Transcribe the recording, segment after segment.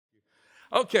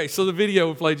Okay, so the video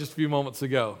we played just a few moments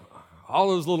ago, all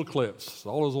those little clips,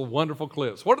 all those little wonderful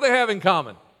clips, what do they have in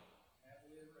common?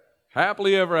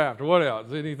 Happily ever after. What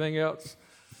else? Anything else?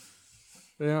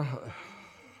 Yeah.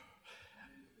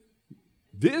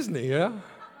 Disney, yeah.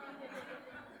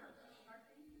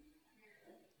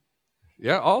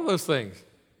 Yeah, all those things.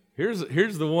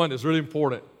 Here's the one that's really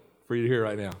important for you to hear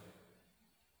right now.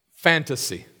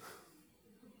 Fantasy.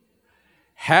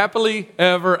 Happily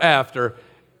ever after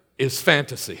is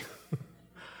fantasy.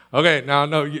 Okay, now I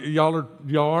know y'all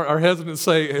are hesitant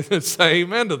to say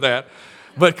amen to that.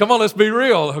 But come on, let's be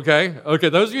real, okay? Okay,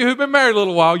 those of you who've been married a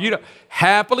little while, you know,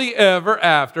 happily ever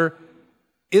after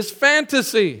is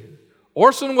fantasy.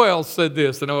 Orson Welles said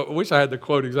this, and I wish I had the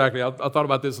quote exactly. I thought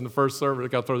about this in the first service.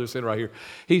 I'll throw this in right here.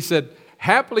 He said,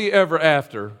 happily ever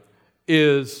after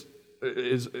is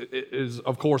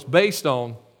of course based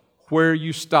on where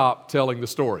you stop telling the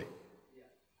story.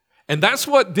 And that's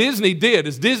what Disney did,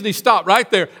 is Disney stopped right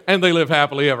there and they live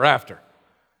happily ever after.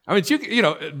 I mean, you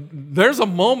know, there's a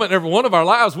moment in every one of our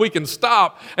lives we can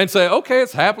stop and say, okay,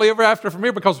 it's happily ever after from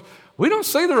here, because we don't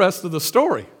see the rest of the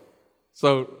story.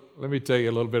 So let me tell you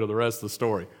a little bit of the rest of the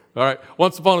story. All right,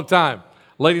 once upon a time,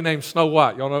 a lady named Snow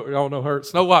White. Y'all know her?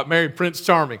 Snow White married Prince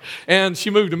Charming, and she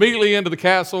moved immediately into the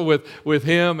castle with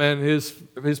him and his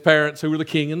parents, who were the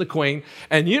king and the queen.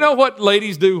 And you know what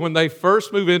ladies do when they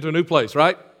first move into a new place,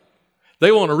 right?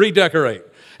 They want to redecorate.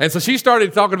 And so she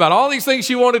started talking about all these things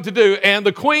she wanted to do, and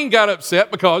the queen got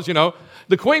upset because, you know,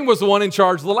 the queen was the one in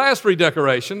charge of the last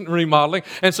redecoration, remodeling,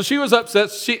 and so she was upset.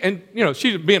 She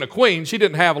being a queen, she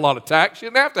didn't have a lot of tact. She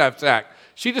didn't have to have tact.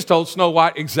 She just told Snow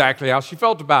White exactly how she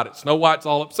felt about it. Snow White's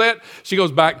all upset. She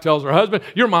goes back and tells her husband,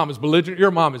 your mom is belligerent,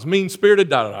 your mom is mean-spirited,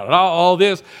 da-da-da-da, all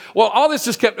this. Well, all this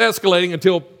just kept escalating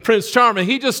until Prince Charming,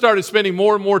 he just started spending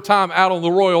more and more time out on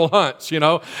the royal hunts, you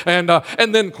know. And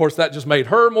then, of course, that just made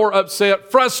her more upset,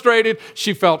 frustrated.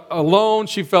 She felt alone.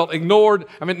 She felt ignored.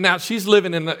 I mean, now she's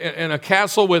living in a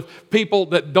castle with people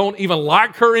that don't even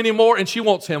like her anymore, and she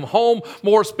wants him home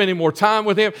more, spending more time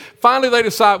with him. Finally, they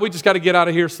decide, we just got to get out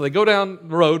of here. So they go down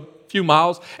the road a few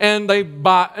miles, and they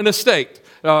buy an estate.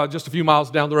 Just a few miles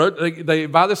down the road, they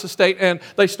buy this estate and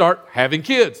they start having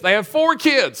kids. They have 4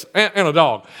 kids and a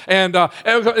dog. And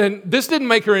this didn't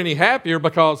make her any happier,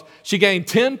 because she gained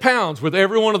 10 pounds with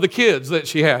every one of the kids that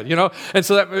she had, you know. And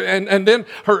so and then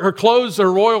her clothes,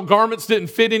 her royal garments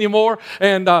didn't fit anymore.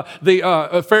 And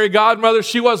the fairy godmother,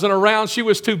 she wasn't around. She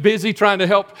was too busy trying to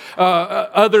help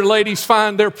other ladies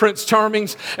find their Prince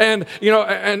Charmings. And, you know,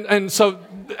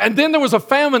 and then there was a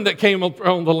famine that came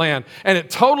on the land, and it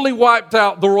totally wiped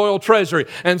out the royal treasury.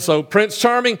 And so Prince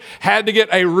Charming had to get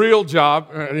a real job.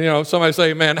 You know, somebody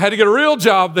say, man, had to get a real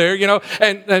job there, you know.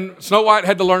 And Snow White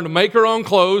had to learn to make her own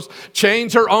clothes,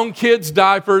 change her own kids'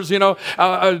 diapers, you know,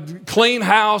 clean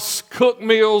house, cook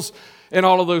meals, and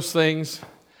all of those things.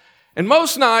 And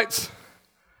most nights,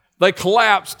 they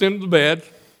collapsed into the bed,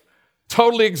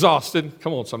 totally exhausted.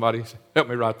 Come on, somebody, help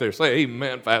me right there. Say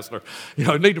amen, Pastor. You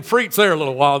know, need to preach there a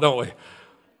little while, don't we?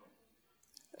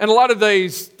 And a lot of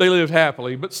days they lived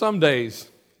happily, but some days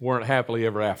weren't happily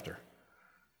ever after.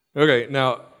 Okay,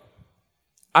 now,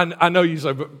 I know you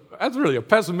say, but that's really a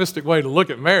pessimistic way to look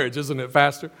at marriage, isn't it,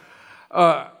 Pastor?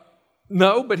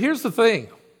 No, but here's the thing,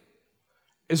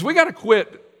 is we got to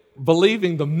quit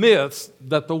believing the myths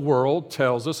that the world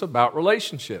tells us about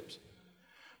relationships.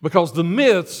 Because the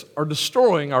myths are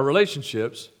destroying our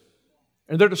relationships,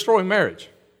 and they're destroying marriage.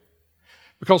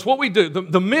 Because what we do,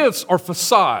 the myths are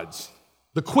facades,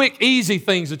 the quick, easy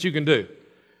things that you can do.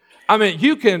 I mean,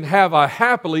 you can have a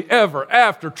happily ever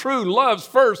after, true love's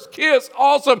first kiss,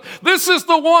 awesome. This is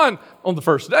the one on the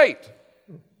first date.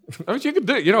 I mean, you can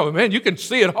do it, you know, man, you can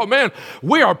see it. Oh, man,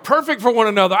 we are perfect for one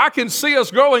another. I can see us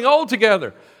growing old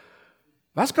together.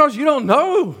 That's because you don't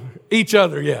know each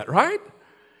other yet, right?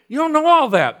 You don't know all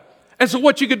that. And so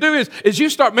what you could do is you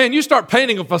start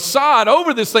painting a facade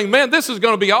over this thing. Man, this is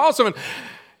going to be awesome.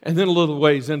 And then a little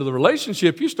ways into the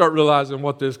relationship, you start realizing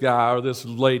what this guy or this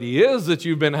lady is that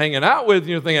you've been hanging out with. And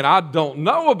you're thinking, I don't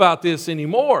know about this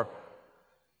anymore.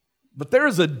 But there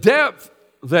is a depth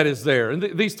that is there.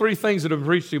 And these 3 things that I've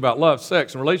preached to you about love,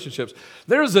 sex, and relationships,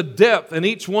 there is a depth in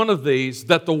each one of these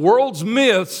that the world's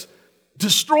myths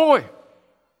destroy.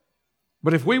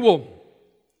 But if we will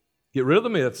get rid of the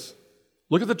myths,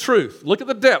 look at the truth, look at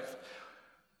the depth,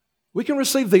 we can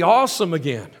receive the awesome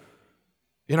again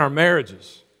in our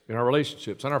marriages, in our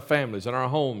relationships, in our families, in our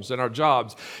homes, in our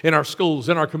jobs, in our schools,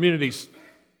 in our communities.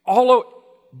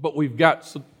 But we've got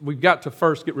to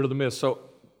first get rid of the myths. So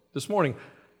this morning,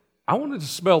 I want to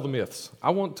dispel the myths.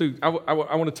 I want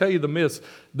to tell you the myths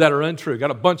that are untrue.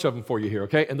 Got a bunch of them for you here,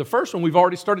 okay? And the first one we've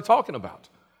already started talking about.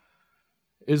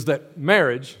 is that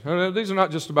marriage, these are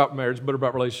not just about marriage, but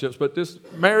about relationships, but this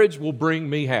marriage will bring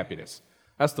me happiness.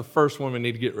 That's the first one we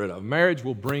need to get rid of. Marriage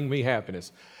will bring me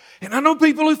happiness. And I know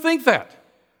people who think that.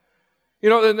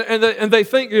 And they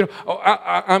think,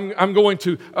 I'm going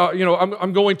to,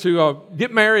 I'm going to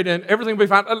get married and everything will be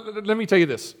fine. Let me tell you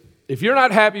this. If you're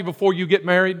not happy before you get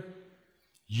married,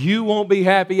 you won't be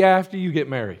happy after you get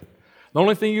married. The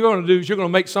only thing you're going to do is you're going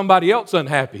to make somebody else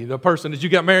unhappy, the person that you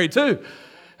got married to.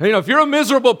 If you're a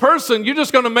miserable person, you're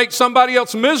just going to make somebody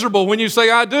else miserable when you say,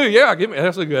 I do. Yeah,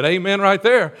 that's a good amen right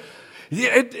there.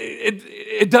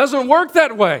 It doesn't work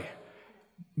that way.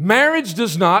 Marriage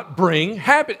does not bring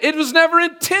happiness. It was never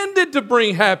intended to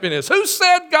bring happiness. Who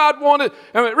said God wanted,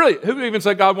 who even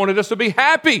said God wanted us to be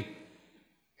happy?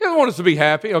 He doesn't want us to be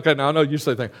happy. Okay, now I know you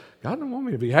say things. God doesn't want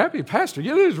me to be happy. Pastor,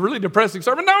 this is a really depressing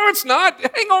sermon. No, it's not.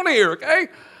 Hang on here, okay?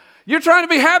 You're trying to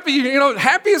be happy.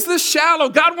 Happy is this shallow.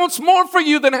 God wants more for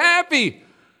you than happy.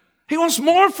 He wants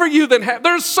more for you than happy.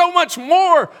 There's so much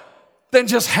more than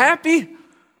just happy.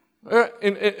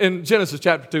 In Genesis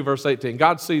chapter 2, verse 18,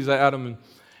 God sees Adam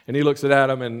and he looks at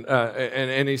Adam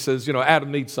and he says,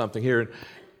 Adam needs something here.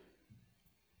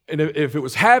 And if it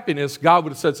was happiness, God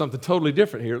would have said something totally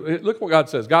different here. Look what God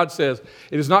says. God says,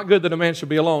 it is not good that a man should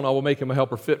be alone. I will make him a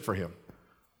helper fit for him.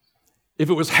 If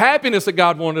it was happiness that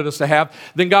God wanted us to have,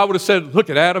 then God would have said, look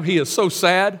at Adam, he is so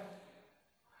sad.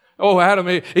 Oh, Adam,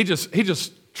 he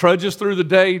just trudges through the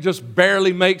day, he just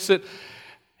barely makes it.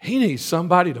 He needs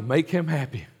somebody to make him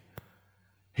happy.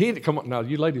 Come on, now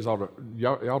you ladies ought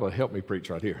to help me preach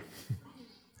right here.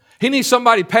 He needs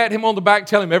somebody to pat him on the back,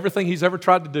 tell him everything he's ever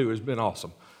tried to do has been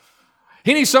awesome.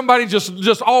 He needs somebody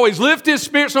just always lift his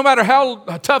spirits no matter how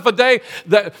tough a day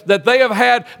that they have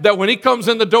had, that when he comes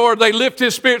in the door, they lift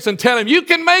his spirits and tell him, you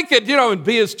can make it, and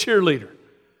be his cheerleader.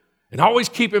 And always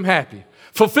keep him happy.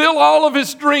 Fulfill all of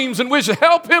his dreams and wishes.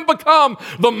 Help him become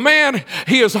the man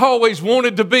he has always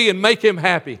wanted to be and make him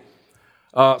happy.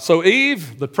 So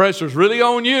Eve, the pressure's really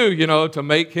on you, to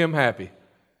make him happy.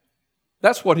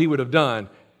 That's what he would have done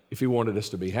if he wanted us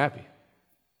to be happy.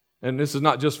 And this is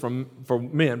not just for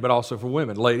men, but also for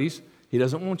women. Ladies, he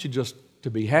doesn't want you just to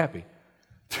be happy.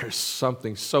 There's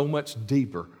something so much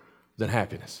deeper than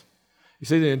happiness. You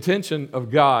see, the intention of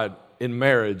God in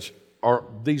marriage are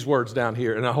these words down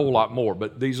here and a whole lot more,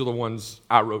 but these are the ones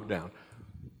I wrote down.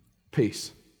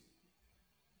 Peace.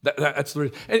 That's the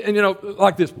reason. And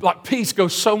like this, like peace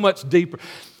goes so much deeper.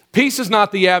 Peace is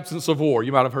not the absence of war.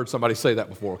 You might have heard somebody say that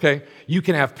before, okay? You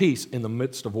can have peace in the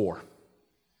midst of war.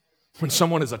 When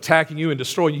someone is attacking you and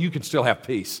destroying you, you can still have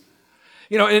peace.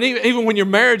 And even when your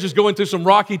marriage is going through some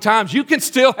rocky times, you can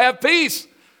still have peace.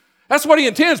 That's what he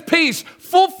intends, peace,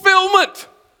 fulfillment.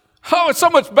 Oh, it's so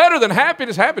much better than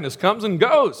happiness. Happiness comes and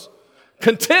goes.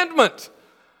 Contentment.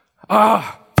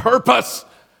 Purpose.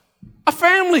 A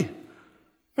family.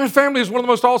 Man, family is one of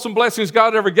the most awesome blessings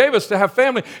God ever gave us, to have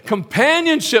family.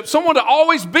 Companionship, someone to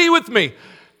always be with me,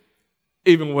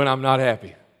 even when I'm not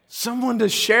happy. Someone to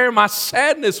share my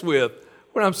sadness with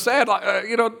when I'm sad.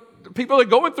 People are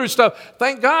going through stuff.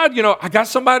 Thank God, I got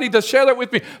somebody to share that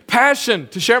with me. Passion,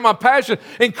 to share my passion.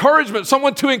 Encouragement,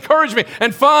 someone to encourage me.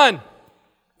 And fun.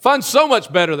 Fun's so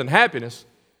much better than happiness.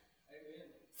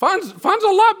 Fun's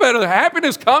a lot better than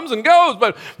happiness. Comes and goes,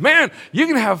 but man, you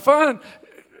can have fun.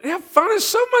 Yeah, fun is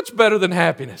so much better than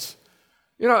happiness.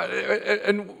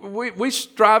 And we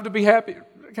strive to be happy.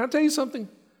 Can I tell you something?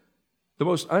 The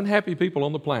most unhappy people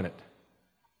on the planet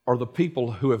are the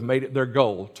people who have made it their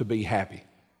goal to be happy.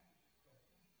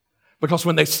 Because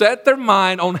when they set their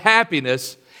mind on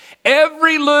happiness,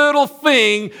 every little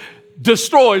thing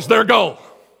destroys their goal.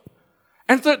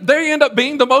 And they end up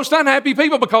being the most unhappy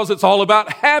people because it's all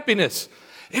about happiness.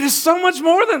 It is so much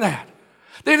more than that.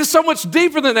 It is so much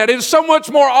deeper than that. It is so much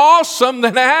more awesome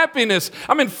than happiness.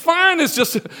 Fun is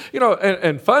just,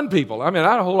 and fun people. I'd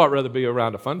a whole lot rather be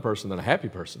around a fun person than a happy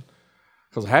person.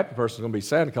 Because a happy person is going to be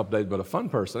sad in a couple days, but a fun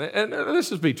person. And let's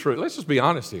just be true. Let's just be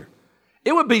honest here.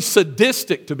 It would be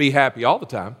sadistic to be happy all the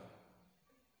time.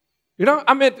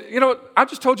 I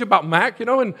just told you about Mac,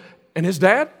 and his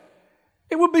dad.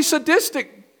 It would be sadistic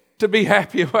to be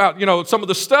happy about, some of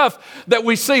the stuff that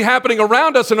we see happening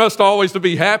around us and us to always to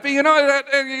be happy.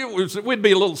 We'd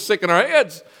be a little sick in our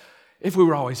heads if we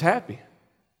were always happy.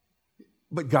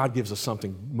 But God gives us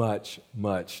something much,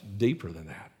 much deeper than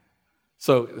that.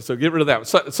 So get rid of that.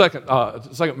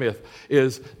 Second myth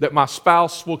is that my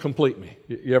spouse will complete me.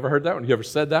 You ever heard that one? You ever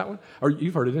said that one? Or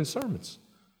you've heard it in sermons.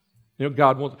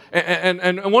 God wants,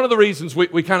 and one of the reasons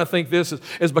we kind of think this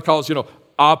is because,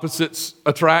 opposites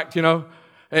attract,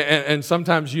 and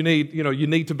sometimes you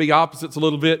need to be opposites a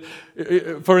little bit.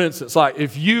 For instance, like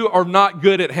if you are not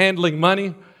good at handling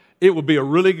money, it would be a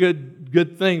really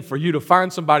good thing for you to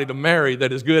find somebody to marry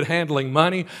that is good handling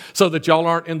money so that y'all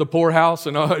aren't in the poorhouse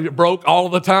and you're broke all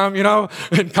the time,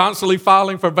 and constantly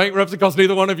filing for bankruptcy because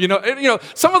neither one of you know. And,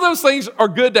 some of those things are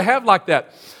good to have like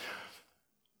that.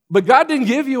 But God didn't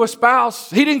give you a spouse.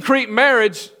 He didn't create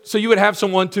marriage so you would have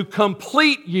someone to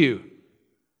complete you.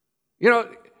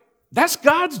 That's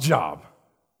God's job.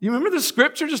 You remember the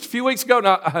scripture just a few weeks ago?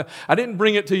 Now, I didn't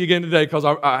bring it to you again today because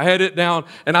I had it down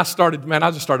and I just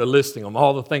started listing them,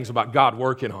 all the things about God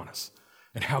working on us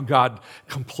and how God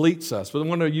completes us. But the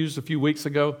one I used a few weeks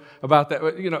ago about that,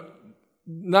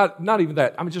 not even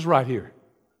that. Just right here.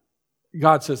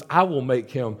 God says, I will make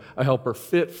him a helper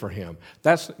fit for him.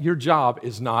 Your job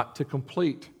is not to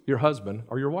complete your husband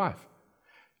or your wife.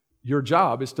 Your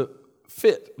job is to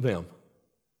fit them.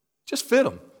 Just fit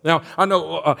them. Now, I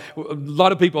know a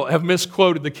lot of people have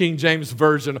misquoted the King James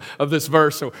version of this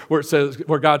verse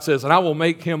where God says, and I will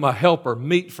make him a helper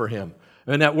meet for him.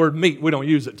 And that word meet, we don't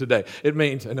use it today. It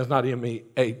means, and it's not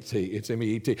M-E-A-T, it's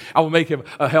M-E-E-T. I will make him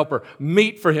a helper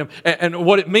meet for him. And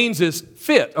what it means is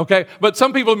fit, okay? But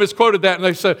some people have misquoted that and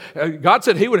they said, God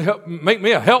said he would make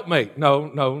me a helpmate. No,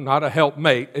 not a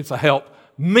helpmate. It's a help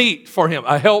meet for him,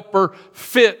 a helper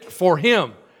fit for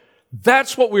him.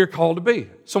 That's what we're called to be,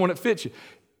 someone that fits you.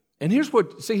 And here's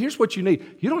what you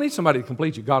need. You don't need somebody to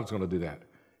complete you. God's going to do that.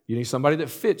 You need somebody that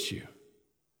fits you.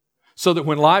 So that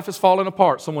when life is falling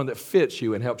apart, someone that fits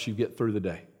you and helps you get through the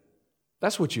day.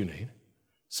 That's what you need.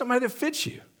 Somebody that fits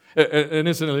you. And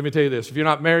incidentally, let me tell you this. If you're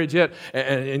not married yet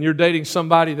and you're dating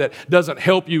somebody that doesn't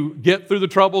help you get through the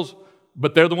troubles,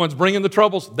 but they're the ones bringing the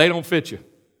troubles, they don't fit you.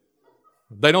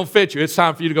 They don't fit you. It's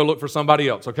time for you to go look for somebody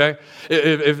else, okay?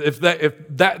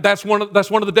 That's one of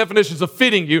the definitions of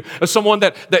fitting you, as someone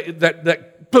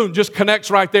that boom, just connects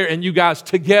right there and you guys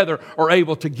together are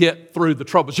able to get through the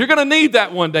troubles. You're going to need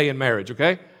that one day in marriage,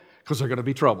 okay? Because there are going to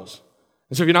be troubles.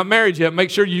 And so if you're not married yet, make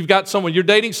sure you've got someone. You're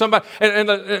dating somebody.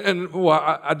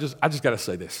 I just got to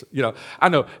say this. I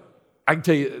know, I can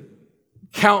tell you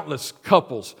countless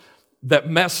couples that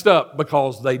messed up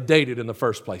because they dated in the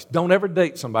first place. Don't ever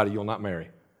date somebody you'll not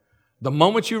marry. The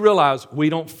moment you realize we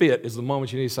don't fit is the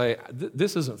moment you need to say,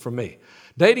 this isn't for me.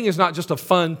 Dating is not just a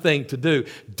fun thing to do.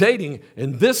 Dating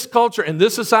in this culture, in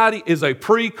this society, is a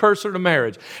precursor to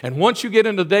marriage. And once you get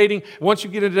into dating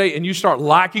and you start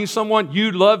liking someone,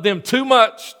 you love them too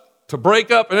much to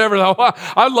break up and everything.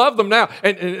 I love them now.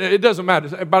 And it doesn't matter.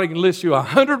 Everybody can list you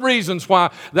 100 reasons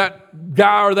why that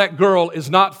guy or that girl is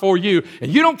not for you.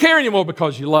 And you don't care anymore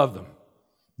because you love them.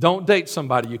 Don't date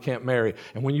somebody you can't marry.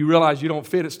 And when you realize you don't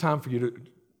fit, it's time for you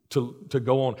to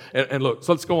go on. And look,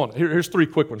 so let's go on. Here's 3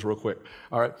 quick ones real quick.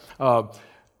 All right.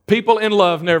 People in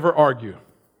love never argue.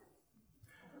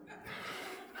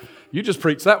 You just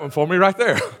preached that one for me right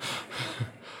there.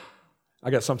 I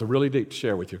got something really deep to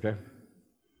share with you, okay?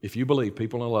 If you believe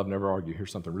people in love never argue,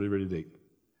 here's something really, really deep.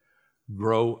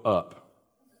 Grow up.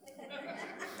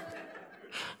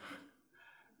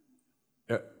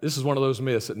 This is one of those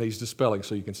myths that needs dispelling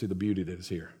so you can see the beauty that is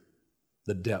here,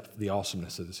 the depth, the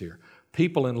awesomeness that is here.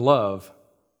 People in love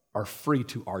are free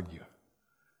to argue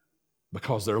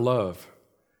because their love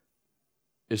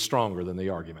is stronger than the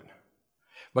argument.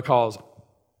 Because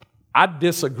I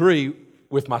disagree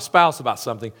with my spouse about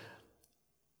something,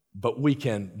 but we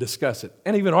can discuss it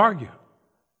and even argue.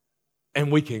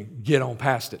 And we can get on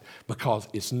past it because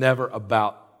it's never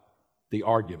about the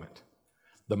argument.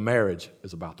 The marriage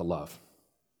is about the love.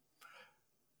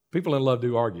 People in love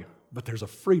do argue, but there's a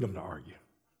freedom to argue.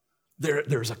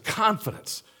 There's a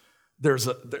confidence. There's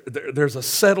a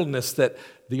settledness that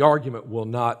the argument will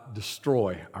not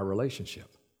destroy our relationship.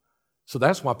 So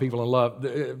that's why people in love,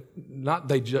 not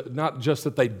just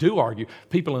that they do argue,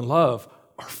 people in love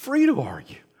are free to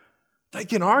argue. They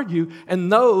can argue and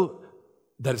know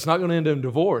that it's not going to end in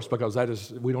divorce because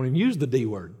we don't even use the D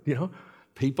word,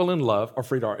 People in love are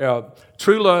free to argue.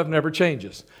 True love never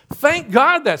changes. Thank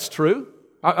God that's true.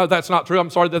 That's not true. I'm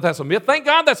sorry that's a myth. Thank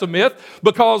God that's a myth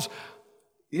because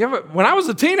when I was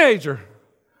a teenager,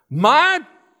 my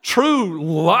true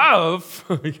love,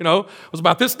 was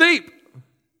about this deep.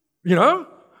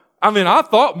 I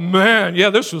thought, man,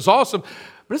 this was awesome.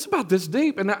 But it's about this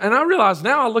deep. And I realize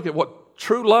now I look at what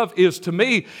true love is to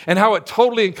me and how it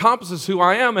totally encompasses who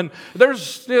I am. And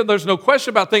there's no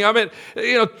question about things.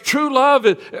 True love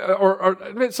is,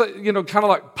 it's kind of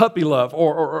like puppy love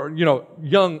or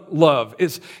young love.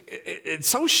 It's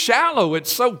so shallow.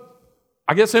 It's so,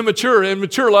 I guess, immature.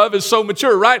 Immature love is so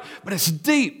mature, right? But it's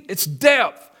deep. It's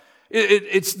depth.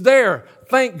 It's there.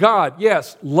 Thank God.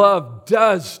 Yes, love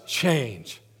does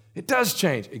change. It does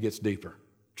change. It gets deeper.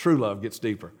 True love gets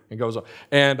deeper and goes on.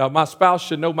 And my spouse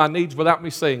should know my needs without me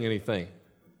saying anything.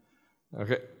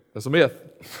 Okay, that's a myth.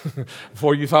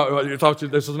 Before you thought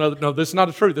this is another, no, this is not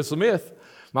a truth, this is a myth.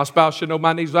 My spouse should know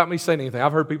my needs without me saying anything.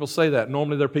 I've heard people say that.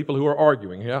 Normally they're people who are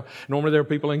arguing, yeah? Normally they're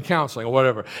people in counseling or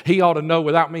whatever. He ought to know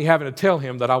without me having to tell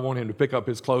him that I want him to pick up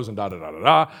his clothes and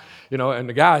da-da-da-da-da. You know, and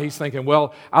the guy, he's thinking,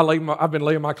 well, I've been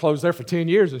laying my clothes there for 10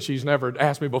 years and she's never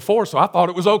asked me before, so I thought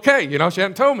it was okay. You know, she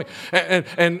hadn't told me.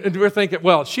 And we're thinking,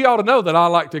 well, she ought to know that I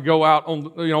like to go out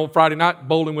on Friday night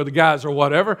bowling with the guys or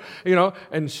whatever, you know,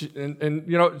 and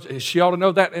she ought to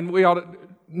know that, and we ought to,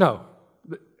 no.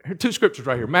 Here are two scriptures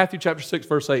right here. Matthew chapter 6,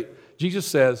 verse 8. Jesus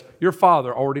says, your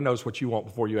Father already knows what you want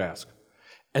before you ask.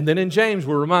 And then in James,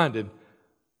 we're reminded,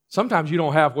 sometimes you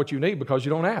don't have what you need because you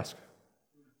don't ask.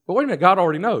 But wait a minute, God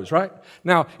already knows, right?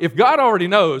 Now, if God already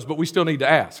knows, but we still need to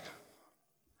ask.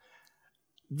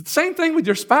 Same thing with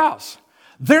your spouse.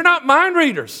 They're not mind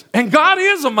readers, and God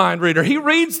is a mind reader. He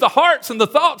reads the hearts and the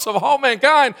thoughts of all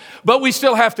mankind, but we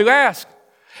still have to ask.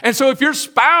 And so if your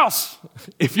spouse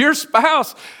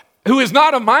who is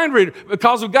not a mind reader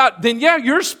because of God, then yeah,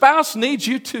 your spouse needs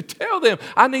you to tell them,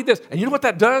 I need this. And you know what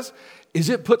that does? Is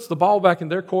it puts the ball back in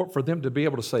their court for them to be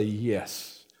able to say,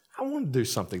 yes, I want to do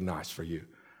something nice for you.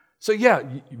 So yeah,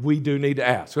 we do need to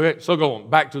ask. Okay, so go on,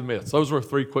 back to the myths. Those were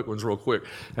three quick ones real quick.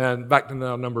 And back to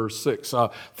now number 6.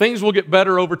 Things will get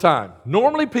better over time.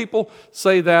 Normally people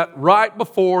say that right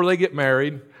before they get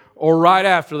married or right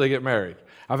after they get married.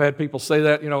 I've had people say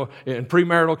that, in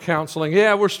premarital counseling,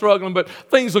 yeah, we're struggling, but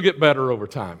things will get better over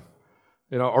time.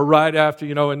 Or right after,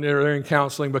 and they're in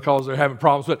counseling because they're having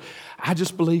problems. But I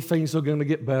just believe things are going to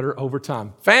get better over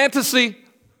time. Fantasy,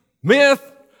 myth,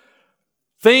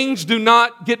 things do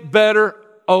not get better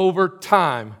over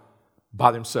time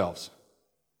by themselves.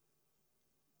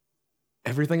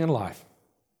 Everything in life,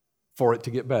 for it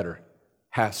to get better,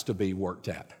 has to be worked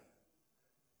at.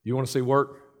 You want to see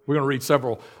work? We're going to read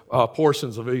several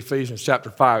portions of Ephesians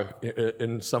chapter 5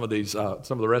 in some of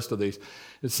the rest of these.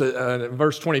 It's in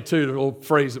verse 22, the little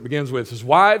phrase that begins with is,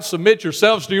 wives, submit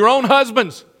yourselves to your own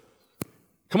husbands.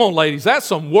 Come on, ladies, that's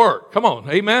some work. Come on,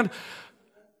 amen.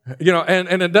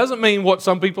 And it doesn't mean what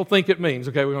some people think it means.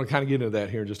 Okay, we're going to kind of get into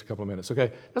that here in just a couple of minutes. Okay,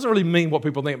 it doesn't really mean what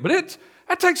people think, but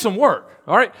that takes some work.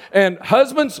 All right, and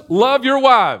husbands, love your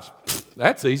wives.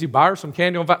 That's easy. Buy her some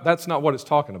candy on. That's not what it's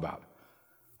talking about.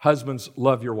 Husbands,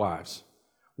 love your wives.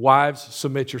 Wives,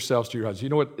 submit yourselves to your husbands. You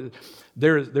know what?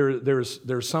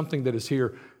 There's something that is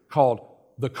here called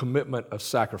the commitment of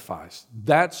sacrifice.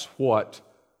 That's what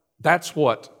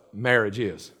marriage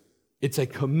is. It's a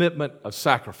commitment of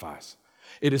sacrifice.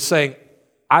 It is saying,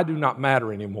 I do not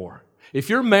matter anymore.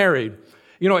 If you're married,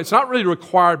 it's not really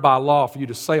required by law for you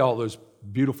to say all those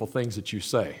beautiful things that you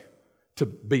say to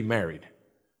be married.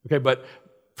 Okay, but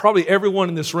probably everyone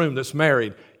in this room that's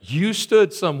married, you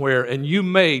stood somewhere and you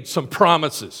made some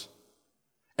promises.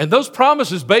 And those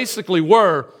promises basically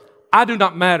were, I do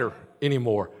not matter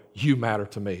anymore. You matter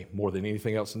to me more than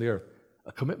anything else in the earth.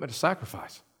 A commitment to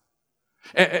sacrifice.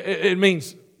 It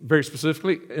means, very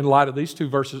specifically, in light of these two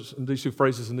verses, these two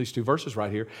phrases in these two verses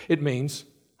right here, it means,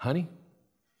 honey,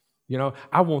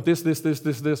 I want this,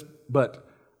 but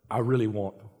I really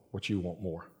want what you want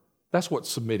more. That's what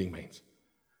submitting means.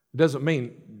 It doesn't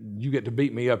mean you get to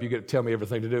beat me up, you get to tell me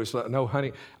everything to do. It's like, no,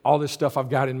 honey, all this stuff I've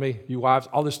got in me, you wives,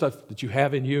 all this stuff that you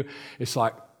have in you, it's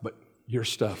like, but your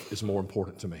stuff is more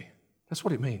important to me. That's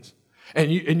what it means.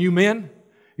 And you men,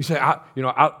 you say, I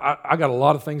got a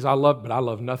lot of things I love, but I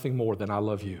love nothing more than I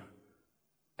love you.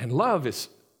 And love is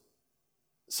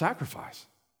sacrifice.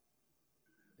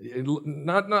 I'm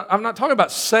not talking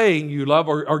about saying you love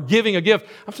or giving a gift.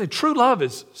 I'm saying true love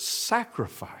is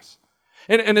sacrifice.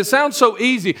 And it sounds so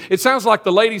easy. It sounds like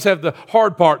the ladies have the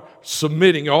hard part,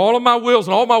 submitting all of my wills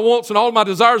and all my wants and all of my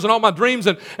desires and all my dreams.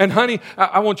 And honey,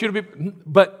 I want you to be.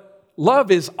 But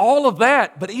love is all of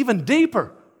that, but even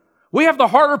deeper. We have the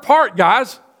harder part,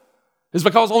 guys. Is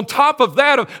because on top of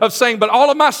that of saying, but all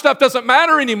of my stuff doesn't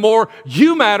matter anymore.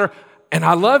 You matter, and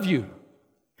I love you.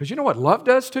 Because you know what love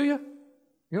does to you?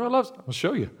 You know what love? I'll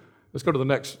show you. Let's go to the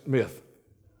next myth.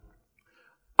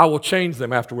 I will change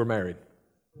them after we're married.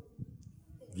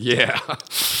 Yeah,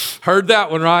 heard that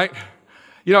one, right?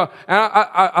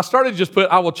 I started to just put,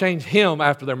 I will change him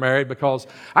after they're married because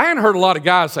I hadn't heard a lot of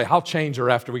guys say, I'll change her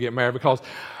after we get married because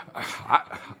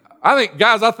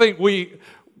I think we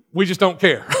just don't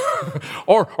care.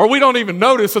 or we don't even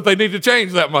notice that they need to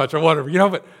change that much or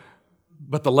whatever,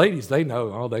 but the ladies, they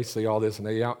know, they see all this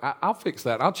and I'll fix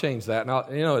that, I'll change that.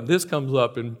 And this comes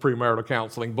up in premarital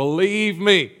counseling. Believe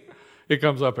me. It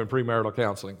comes up in premarital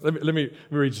counseling. Let me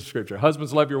read the scripture.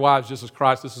 Husbands, love your wives just as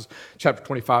Christ. This is chapter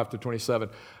 25 to 27.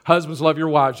 Husbands, love your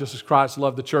wives just as Christ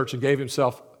loved the church and gave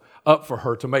himself up for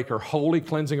her to make her holy,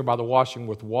 cleansing her by the washing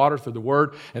with water through the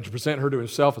word, and to present her to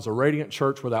himself as a radiant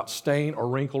church without stain or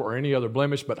wrinkle or any other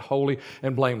blemish, but holy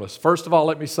and blameless. First of all,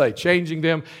 let me say, changing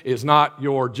them is not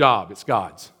your job. It's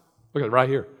God's. Look at it right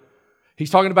here. He's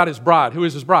talking about his bride. Who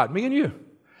is his bride? Me and you.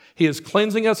 He is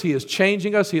cleansing us. He is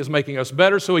changing us. He is making us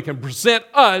better so he can present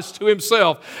us to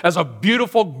himself as a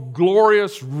beautiful,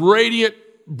 glorious, radiant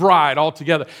bride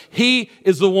altogether. He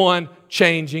is the one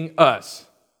changing us.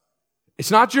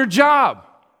 It's not your job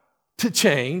to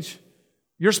change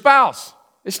your spouse.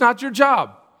 It's not your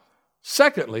job.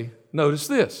 Secondly, notice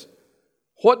this.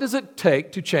 What does it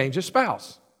take to change a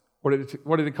spouse? What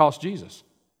did it cost Jesus?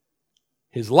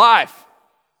 His life.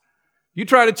 You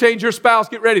try to change your spouse,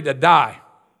 get ready to die.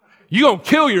 You're going to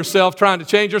kill yourself trying to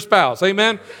change your spouse.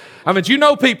 Amen? I mean, you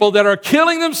know people that are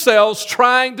killing themselves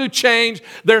trying to change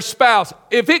their spouse.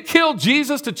 If it killed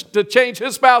Jesus to change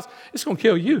his spouse, it's going to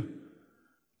kill you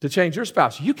to change your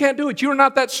spouse. You can't do it. You're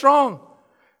not that strong.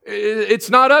 It's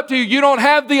not up to you. You don't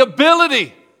have the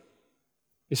ability.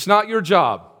 It's not your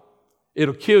job.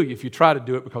 It'll kill you if you try to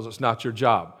do it because it's not your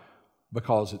job,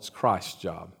 because it's Christ's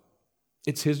job.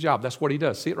 It's his job. That's what he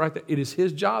does. See it right there? It is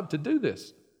his job to do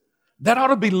this. That ought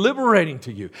to be liberating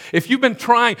to you. If you've been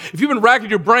trying, if you've been racking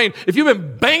your brain, if you've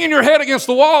been banging your head against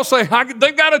the wall saying,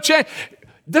 they've got to change,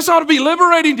 this ought to be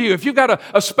liberating to you. If you've got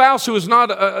a spouse who's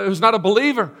not a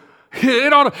believer,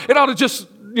 it ought to just,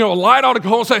 a light ought to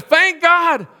go and say, thank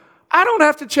God, I don't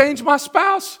have to change my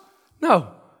spouse.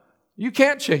 No, you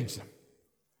can't change them.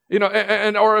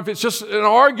 Or if it's just an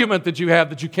argument that you have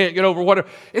that you can't get over, whatever,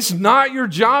 it's not your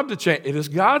job to change. It is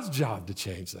God's job to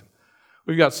change them.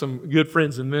 We've got some good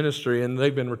friends in ministry, and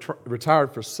they've been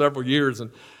retired for several years,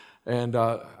 and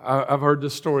I've heard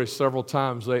this story several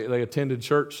times. They attended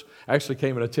church, actually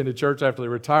came and attended church after they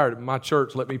retired. My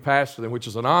church let me pastor them, which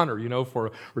is an honor, for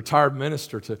a retired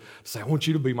minister to say, I want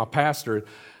you to be my pastor.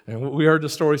 And we heard the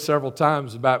story several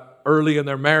times about early in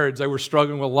their marriage. They were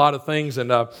struggling with a lot of things,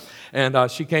 and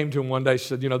she came to him one day. She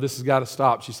said, this has got to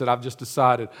stop. She said, I've just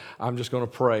decided I'm just going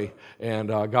to pray, and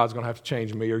God's going to have to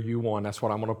change me or you one. That's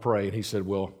what I'm going to pray. And he said,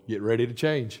 well, get ready to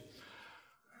change.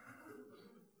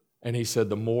 And he said,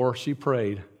 the more she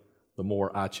prayed, the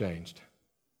more I changed.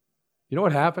 You know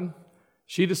what happened?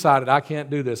 She decided, I can't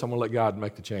do this. I'm going to let God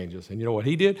make the changes. And you know what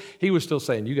he did? He was still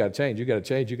saying, you got to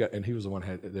change, and he was the one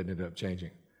that ended up changing.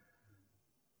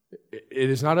 It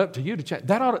is not up to you to change.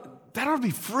 That ought to be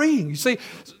freeing. You see,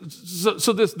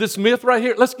 so this myth right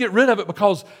here, let's get rid of it,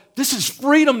 because this is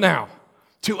freedom now.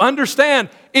 To understand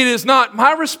it is not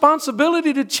my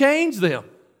responsibility to change them.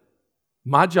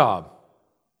 My job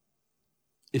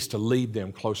is to lead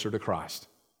them closer to Christ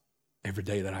every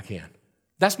day that I can.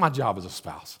 That's my job as a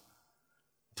spouse,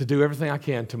 to do everything I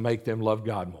can to make them love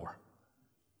God more,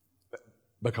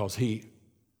 because he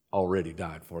already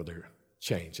died for their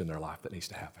change in their life that needs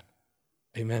to happen.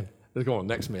 Amen. Let's go on,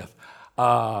 next myth.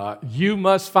 You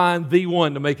must find the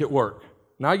one to make it work.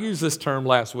 Now, I used this term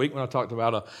last week when I talked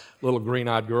about a little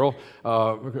green-eyed girl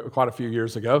quite a few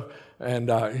years ago, and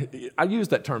I used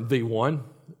that term, the one,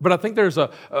 but I think there's a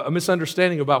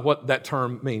misunderstanding about what that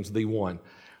term means, the one.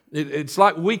 It's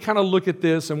like we kind of look at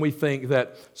this and we think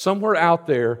that somewhere out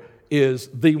there is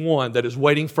the one that is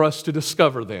waiting for us to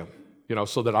discover them,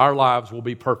 so that our lives will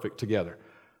be perfect together.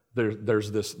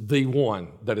 There's this the one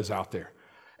that is out there.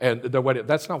 And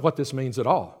that's not what this means at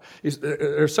all.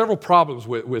 There are several problems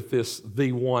with this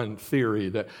the one theory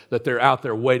that they're out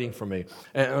there waiting for me.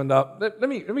 And let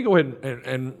me go ahead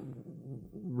and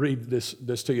read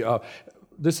this to you.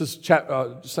 This is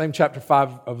same chapter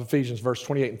 5 of Ephesians, verse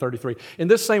 28 and 33. In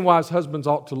this same way, husbands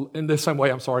ought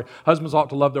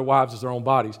to love their wives as their own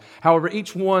bodies. However,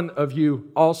 each one of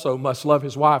you also must love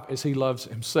his wife as he loves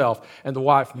himself, and the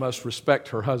wife must respect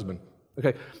her husband.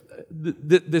 Okay,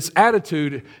 this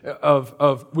attitude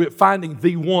of finding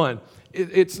the one,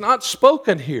 it's not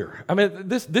spoken here. I mean,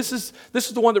 this is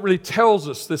the one that really tells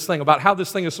us this thing about how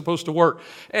this thing is supposed to work,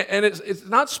 and it's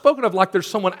not spoken of like there's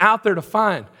someone out there to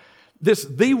find.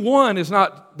 The one is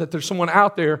not that there's someone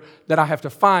out there that I have to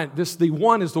find. The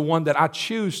one is the one that I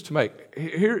choose to make.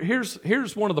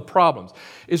 Here's one of the problems,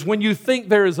 is when you think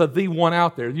there is the one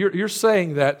out there, you're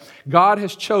saying that God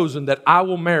has chosen that I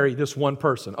will marry this one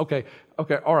person. Okay,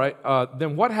 all right.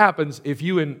 Then what happens if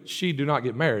you and she do not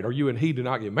get married, or you and he do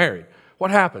not get married?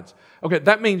 What happens? Okay,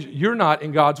 that means you're not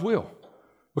in God's will,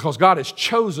 because God has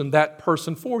chosen that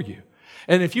person for you.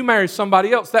 And if you marry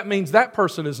somebody else, that means that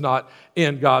person is not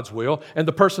in God's will. And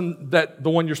the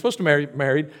one you're supposed to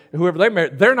married, whoever they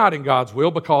married, they're not in God's will,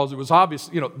 because it was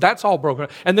obvious, that's all broken.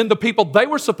 And then the people they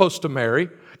were supposed to marry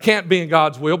can't be in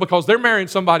God's will because they're marrying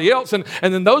somebody else. And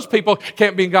then those people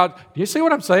can't be in God. Do you see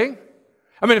what I'm saying?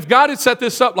 I mean, if God had set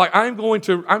this up like I'm going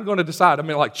to decide, I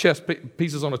mean, like chess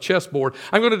pieces on a chessboard,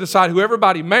 I'm going to decide who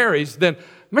everybody marries, then,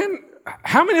 man,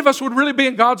 how many of us would really be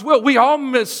in God's will? We all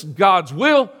miss God's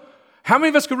will. How many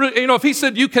of us could really, if he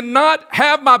said, you cannot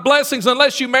have my blessings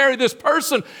unless you marry this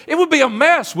person, it would be a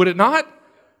mess, would it not?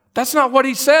 That's not what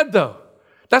he said, though.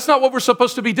 That's not what we're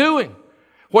supposed to be doing.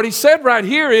 What he said right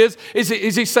here is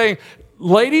he's saying,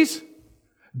 ladies,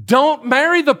 don't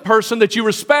marry the person that you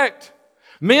respect.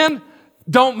 Men,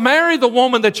 don't marry the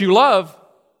woman that you love.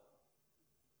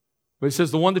 But he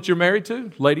says the one that you're married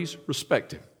to, ladies,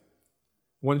 respect him.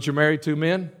 The one that you're married to,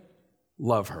 men,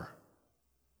 love her.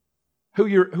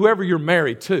 Whoever you're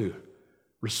married to,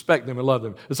 respect them and love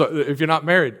them. So if you're not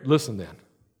married, listen then.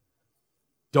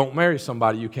 Don't marry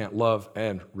somebody you can't love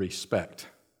and respect.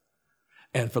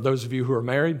 And for those of you who are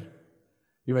married,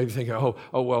 you may be thinking, I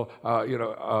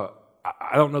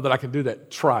don't know that I can do that.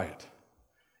 Try it.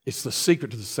 It's the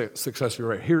secret to the success of your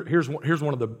marriage. Here's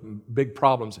one of the big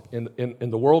problems in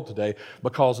the world today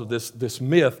because of this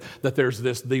myth that there's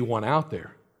the one out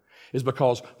there. Is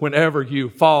because whenever you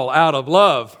fall out of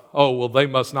love, they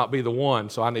must not be the one,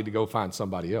 so I need to go find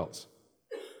somebody else.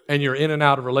 And you're in and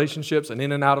out of relationships and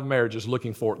in and out of marriages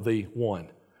looking for the one.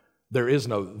 There is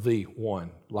no the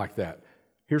one like that.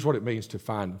 Here's what it means to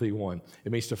find the one.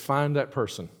 It means to find that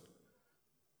person.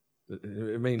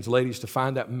 It means, ladies, to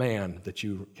find that man that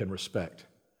you can respect.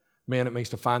 Man, it means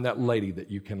to find that lady that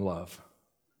you can love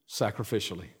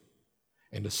sacrificially.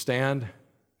 And to stand,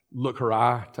 look her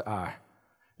eye to eye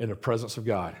in the presence of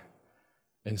God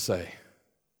and say,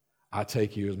 I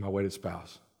take you as my wedded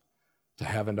spouse, to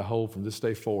have and to hold from this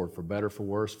day forward, for better, for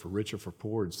worse, for richer, for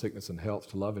poor, in sickness and health,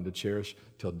 to love and to cherish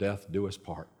till death do us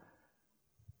part.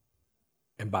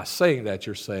 And by saying that,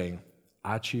 you're saying,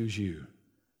 I choose you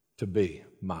to be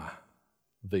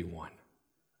the one.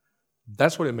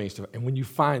 That's what it means to. And when you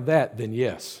find that, then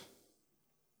yes,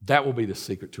 that will be the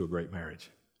secret to a great marriage.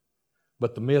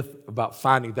 But the myth about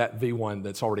finding that the one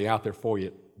that's already out there for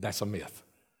you, that's a myth.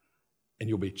 And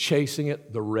you'll be chasing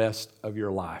it the rest of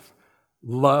your life.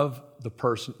 Love the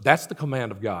person. That's the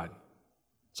command of God.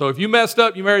 So if you messed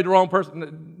up, you married the wrong person,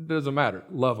 it doesn't matter.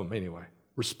 Love them anyway.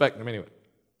 Respect them anyway.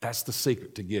 That's the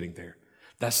secret to getting there.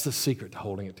 That's the secret to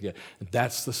holding it together. And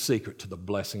that's the secret to the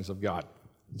blessings of God.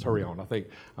 Let's hurry on. I think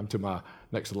I'm to my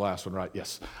next to the last one, right?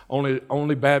 Yes.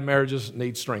 Only bad marriages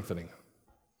need strengthening.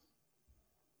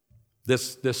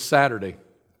 This Saturday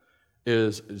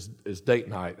is date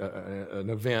night, an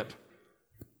event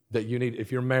that you need,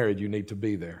 if you're married, you need to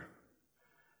be there.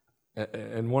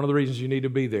 And one of the reasons you need to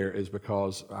be there is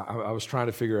because I was trying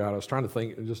to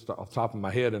think just off the top of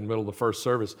my head in the middle of the first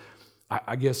service,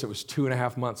 I guess it was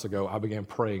 2.5 months ago, I began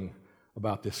praying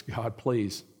about this. God,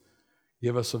 please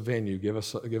give us a venue, give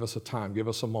us a time, give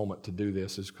us a moment to do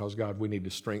this. It's because, God, we need to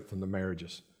strengthen the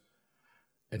marriages.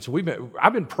 And so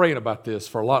I've been praying about this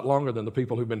for a lot longer than the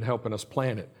people who've been helping us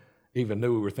plan it even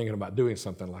knew we were thinking about doing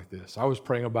something like this. I was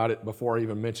praying about it before I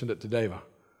even mentioned it to Deva.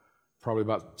 Probably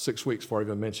about 6 weeks before I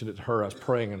even mentioned it to her. I was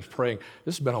praying.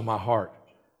 This has been on my heart.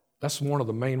 That's one of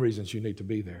the main reasons you need to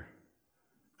be there,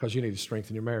 because you need to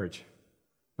strengthen your marriage.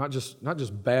 Not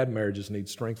just bad marriages need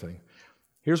strengthening.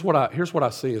 Here's what I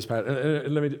see as Pat.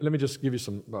 And let me just give you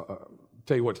some.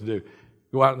 Tell you what to do.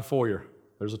 Go out in the foyer.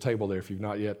 There's a table there if you've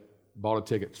not yet bought a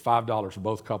ticket. It's $5 for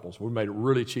both couples. We made it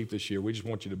really cheap this year. We just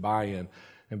want you to buy in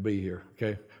and be here.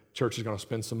 Okay, church is going to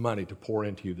spend some money to pour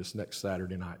into you this next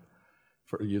Saturday night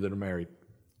for you that are married.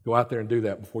 Go out there and do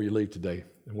that before you leave today.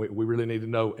 And we really need to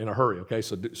know in a hurry. Okay,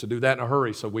 so do that in a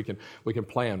hurry so we can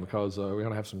plan, because we're going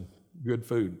to have some good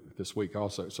food this week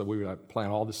also. So we're going to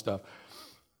plan all this stuff.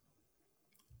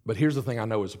 But here's the thing I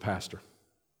know as a pastor.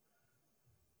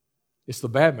 It's the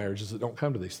bad marriages that don't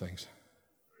come to these things.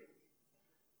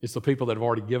 It's the people that have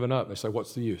already given up. They say,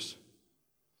 what's the use?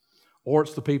 Or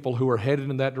it's the people who are headed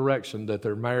in that direction, that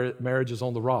their marriage is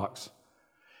on the rocks,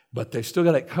 but they've still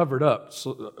got it covered up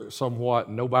somewhat.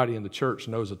 Nobody in the church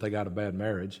knows that they got a bad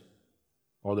marriage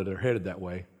or that they're headed that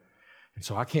way. And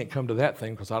so I can't come to that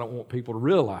thing because I don't want people to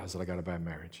realize that I got a bad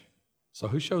marriage. So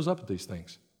who shows up at these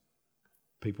things?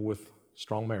 People with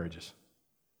strong marriages.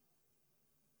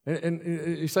 And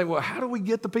you say, well, how do we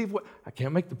get the people? I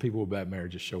can't make the people with bad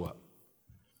marriages show up.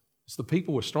 It's the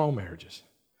people with strong marriages.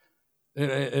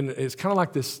 And it's kind of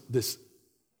like this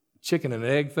chicken and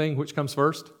egg thing, which comes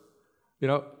first? You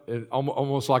know,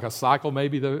 almost like a cycle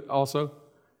maybe also.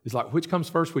 It's like, which comes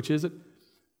first, which is it?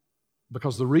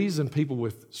 Because the reason people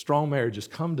with strong marriages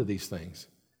come to these things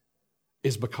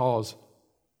is because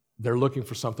they're looking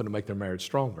for something to make their marriage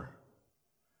stronger,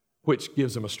 which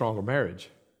gives them a stronger marriage,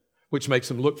 which makes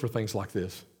them look for things like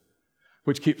this,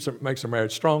 which makes their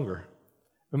marriage stronger.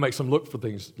 It makes them look for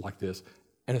things like this.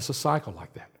 And it's a cycle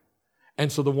like that.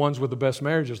 And so the ones with the best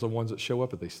marriages are the ones that show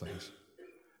up at these things.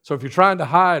 So if you're trying to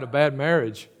hide a bad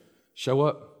marriage, show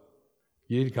up.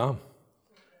 You need to come.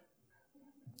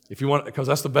 If you want, because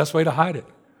that's the best way to hide it.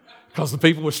 Because the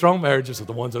people with strong marriages are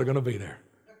the ones that are going to be there.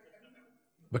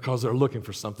 Because they're looking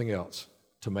for something else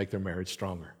to make their marriage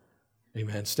stronger.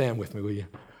 Amen. Stand with me, will you?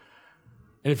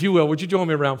 And if you will, would you join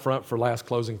me around front for last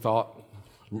closing thought?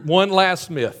 One last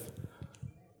myth.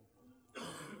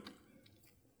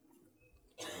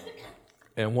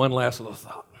 And one last little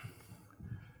thought.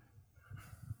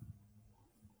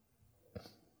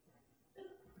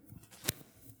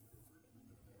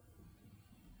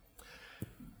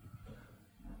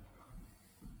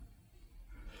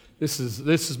 This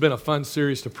has been a fun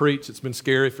series to preach. It's been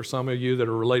scary for some of you that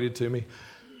are related to me.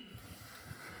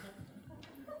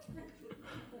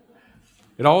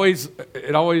 It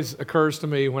always occurs to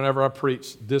me whenever I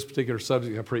preach this particular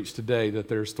subject I preach today that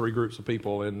there's three groups of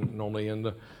people normally in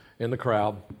the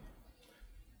crowd.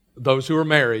 Those who are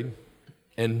married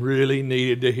and really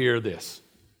needed to hear this.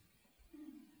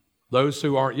 Those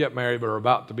who aren't yet married but are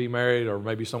about to be married, or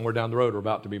maybe somewhere down the road are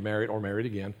about to be married or married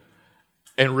again,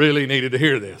 and really needed to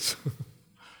hear this.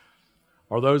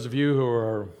 Or those of you who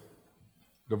are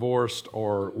divorced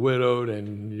or widowed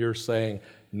and you're saying,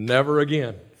 never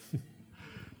again.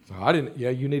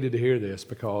 You needed to hear this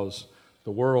because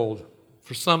the world,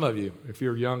 for some of you, if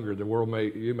you're younger,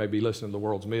 you may be listening to the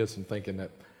world's myths and thinking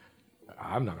that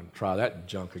I'm not going to try that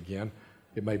junk again.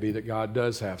 It may be that God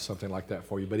does have something like that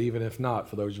for you, but even if not,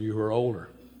 for those of you who are older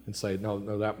and say,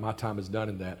 no, that my time is done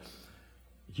in that,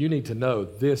 you need to know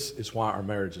this is why our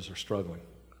marriages are struggling.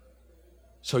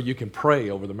 So you can pray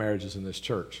over the marriages in this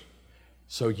church.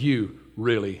 So you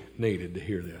really needed to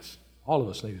hear this. All of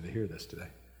us needed to hear this today.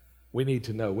 We need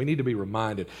to know. We need to be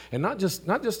reminded. And not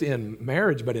just in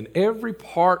marriage, but in every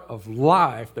part of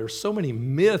life. There's so many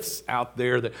myths out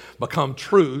there that become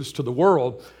truths to the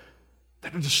world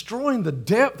that are destroying the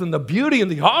depth and the beauty and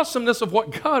the awesomeness of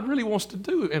what God really wants to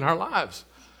do in our lives.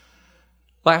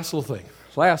 Last little thing.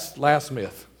 Last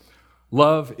myth.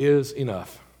 Love is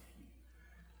enough.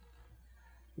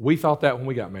 We thought that when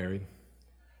we got married.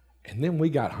 And then we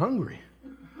got hungry.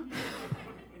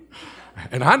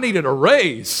 And I needed a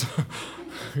raise.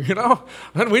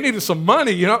 And we needed some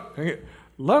money,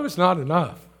 Love is not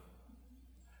enough.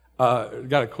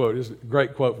 Got a quote. It's a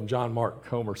great quote from John Mark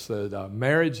Comer. Said,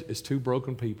 marriage is two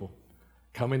broken people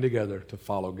coming together to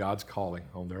follow God's calling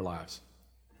on their lives.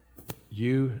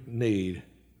 You need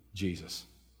Jesus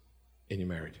in your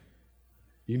marriage.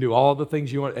 You can do all the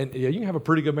things you want, and you can have a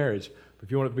pretty good marriage, but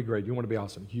if you want it to be great, you want it to be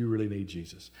awesome, you really need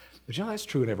Jesus. But that's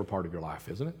true in every part of your life,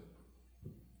 isn't it?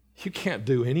 You can't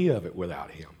do any of it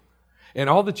without Him. And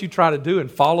all that you try to do and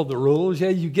follow the rules,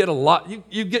 you get a lot,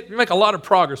 you make a lot of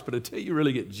progress, but until you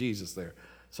really get Jesus there.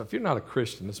 So if you're not a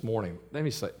Christian this morning, let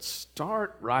me say,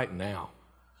 start right now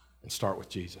and start with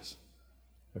Jesus.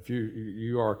 If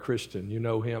you are a Christian, you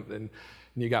know Him, and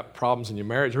you got problems in your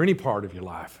marriage or any part of your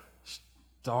life,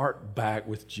 start back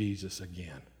with Jesus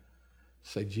again.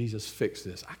 Say, Jesus, fix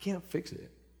this. I can't fix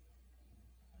it.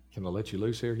 Can I let you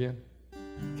loose here again?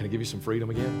 Can I give you some freedom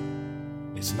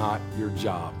again? It's not your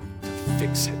job to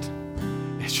fix it.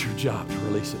 It's your job to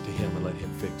release it to Him and let Him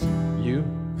fix it. You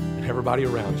and everybody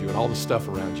around you and all the stuff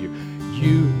around you,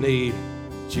 you need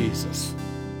Jesus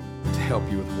to help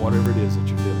you with whatever it is that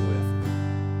you're dealing with.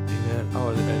 Amen. Oh,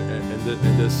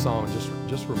 and this song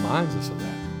just reminds us of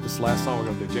that. This last song we're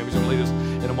going to do. Jamie's going to lead us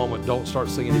in a moment. Don't start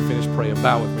singing. You finish praying.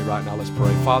 Bow with me right now. Let's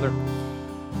pray. Father,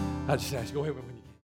 I just ask you, go ahead with me.